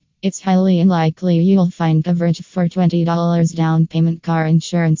It's highly unlikely you'll find coverage for $20 down payment car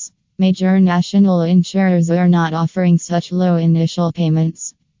insurance. Major national insurers are not offering such low initial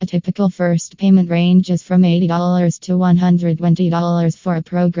payments. A typical first payment ranges from $80 to $120 for a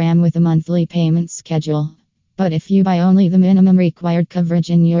program with a monthly payment schedule. But if you buy only the minimum required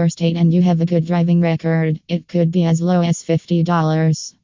coverage in your state and you have a good driving record, it could be as low as $50.